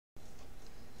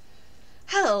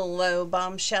Hello,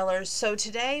 bombshellers. So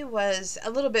today was a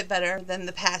little bit better than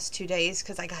the past 2 days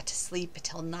because I got to sleep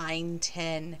until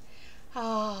 9:10.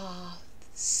 Ah,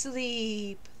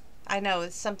 sleep. I know,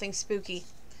 it's something spooky.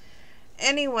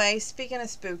 Anyway, speaking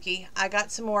of spooky, I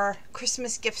got some more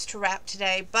Christmas gifts to wrap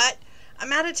today, but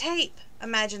I'm out of tape.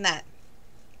 Imagine that.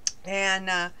 And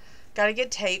got to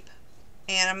get tape,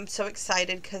 and I'm so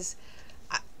excited because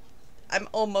I'm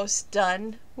almost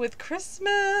done with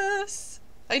Christmas.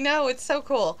 I know, it's so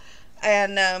cool.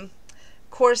 And of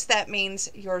course that means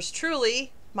yours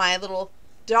truly, my little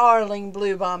darling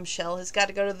blue bombshell, has got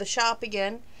to go to the shop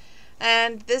again.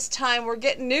 And this time we're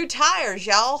getting new tires,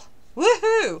 y'all.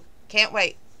 Woohoo! Can't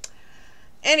wait.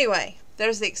 Anyway,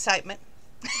 there's the excitement.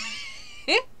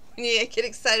 When you get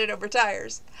excited over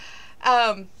tires.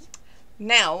 Now,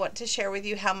 I want to share with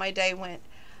you how my day went.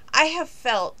 I have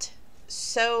felt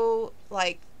so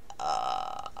like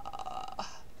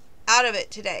out of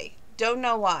it today. Don't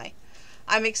know why.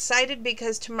 I'm excited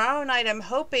because tomorrow night I'm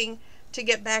hoping to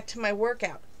get back to my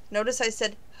workout. Notice I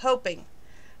said hoping.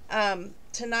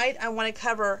 Tonight I want to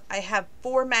cover, I have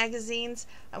 4 magazines.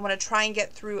 I want to try and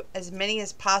get through as many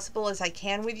as possible as I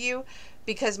can with you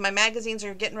because my magazines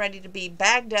are getting ready to be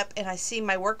bagged up, and I see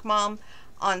my work mom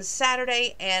on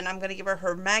Saturday, and I'm going to give her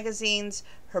her magazines,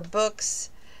 her books,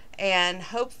 and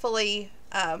hopefully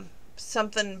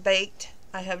something baked.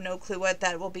 I have no clue what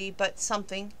that will be, but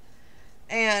something.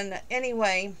 And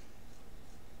anyway,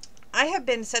 I have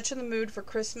been such in the mood for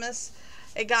Christmas.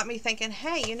 It got me thinking,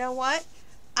 hey, you know what?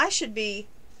 I should be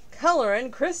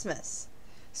coloring Christmas.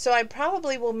 So I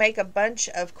probably will make a bunch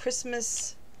of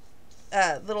Christmas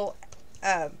little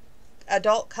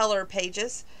adult color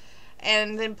pages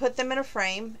and then put them in a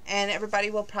frame, and everybody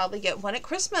will probably get one at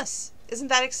Christmas. Isn't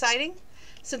that exciting?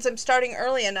 Since I'm starting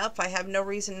early enough, I have no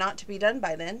reason not to be done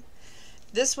by then.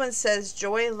 This one says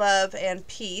Joy, Love, and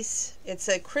Peace. It's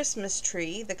a Christmas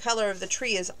tree. The color of the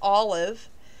tree is olive.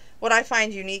 What I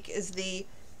find unique is the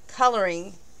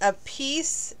coloring. Of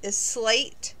Peace is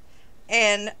slate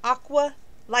and aqua,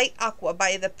 light aqua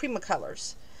by the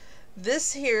Primacolors.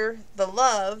 This here, the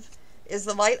Love, is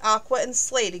the light aqua and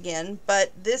slate again,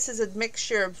 but this is a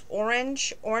mixture of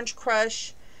orange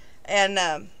crush, and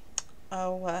the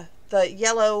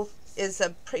yellow is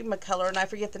a Primacolor, and I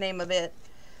forget the name of it.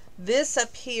 This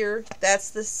up here, that's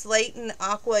the slate and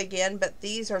aqua again, but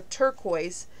these are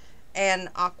turquoise and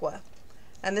aqua.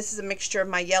 And this is a mixture of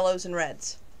my yellows and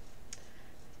reds.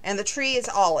 And the tree is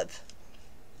olive.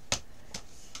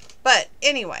 But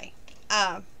anyway,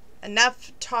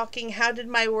 enough talking. How did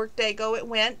my work day go? It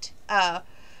went.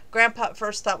 Grandpa at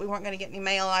first thought we weren't going to get any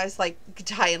mail. I was like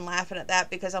dying laughing at that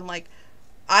because I'm like,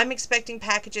 I'm expecting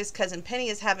packages. Cousin Penny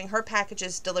is having her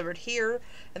packages delivered here,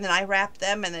 and then I wrap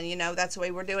them, and then, you know, that's the way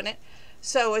we're doing it.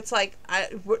 So it's like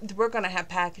we're going to have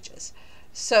packages.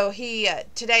 So he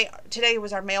today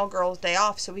was our mail girl's day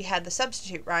off, so we had the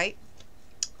substitute, right?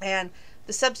 And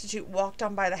the substitute walked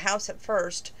on by the house at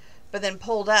first, but then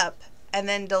pulled up and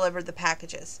then delivered the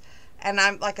packages. And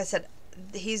I'm, like I said,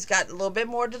 he's got a little bit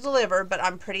more to deliver, but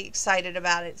I'm pretty excited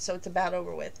about it, so it's about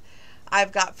over with.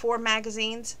 I've got 4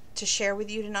 magazines to share with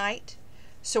you tonight,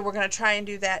 so we're going to try and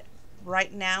do that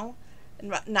right now.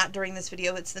 Not during this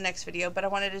video, it's the next video, but I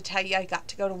wanted to tell you I got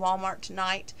to go to Walmart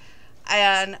tonight,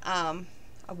 and I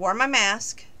wore my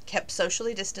mask, kept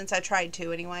socially distanced. I tried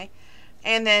to anyway,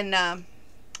 and then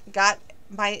got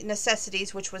my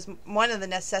necessities, which was one of the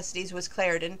necessities was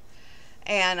Claritin,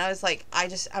 and I was like,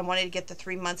 I wanted to get the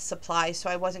 3-month supply, so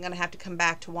I wasn't going to have to come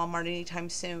back to Walmart anytime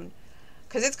soon.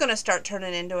 Because it's going to start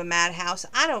turning into a madhouse.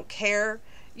 I don't care.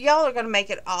 Y'all are going to make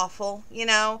it awful, you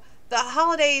know. The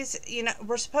holidays, you know,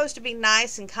 we're supposed to be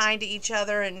nice and kind to each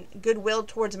other and goodwill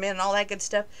towards men and all that good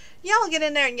stuff. Y'all get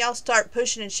in there and y'all start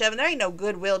pushing and shoving. There ain't no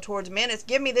goodwill towards men. It's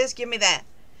give me this, give me that.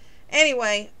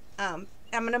 Anyway, I'm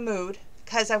in a mood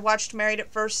because I watched Married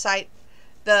at First Sight,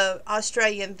 the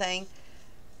Australian thing,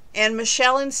 and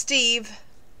Michelle and Steve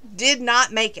did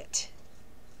not make it.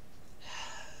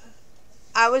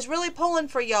 I was really pulling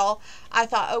for y'all. I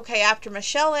thought, okay, after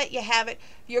Michelle let you have it,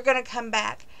 you're going to come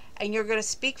back and you're going to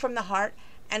speak from the heart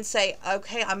and say,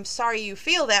 okay, I'm sorry you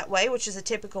feel that way, which is a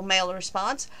typical male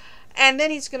response. And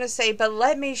then he's going to say, but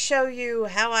let me show you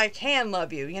how I can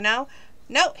love you, you know?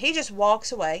 No, he just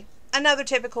walks away. Another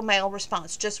typical male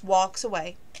response, just walks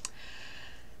away.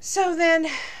 So then,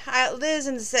 Liz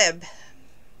and Zeb,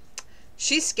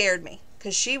 she scared me.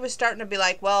 Because she was starting to be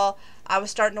like, well, I was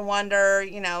starting to wonder,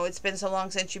 you know, it's been so long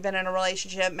since you've been in a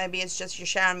relationship. Maybe it's just you're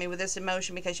showering me with this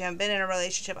emotion because you haven't been in a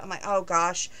relationship. I'm like, oh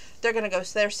gosh, they're going to go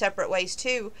their separate ways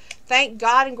too. Thank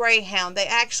God and Greyhound, they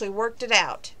actually worked it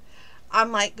out.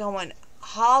 I'm like going,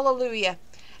 hallelujah.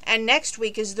 And next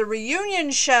week is the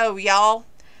reunion show, y'all.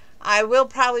 I will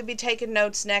probably be taking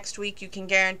notes next week, you can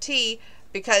guarantee,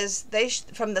 because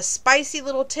from the spicy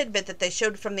little tidbit that they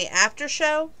showed from the after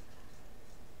show,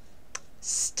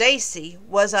 Stacy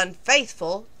was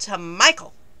unfaithful to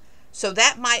Michael. So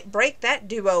that might break that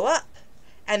duo up.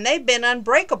 And they've been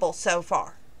unbreakable so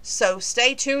far. So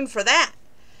stay tuned for that.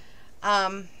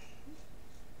 I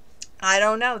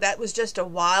don't know. That was just a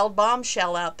wild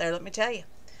bombshell out there, let me tell you.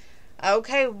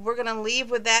 Okay, we're going to leave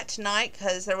with that tonight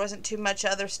because there wasn't too much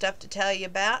other stuff to tell you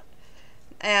about.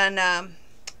 And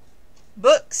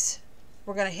books,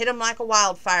 we're going to hit them like a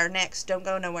wildfire next. Don't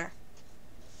go nowhere.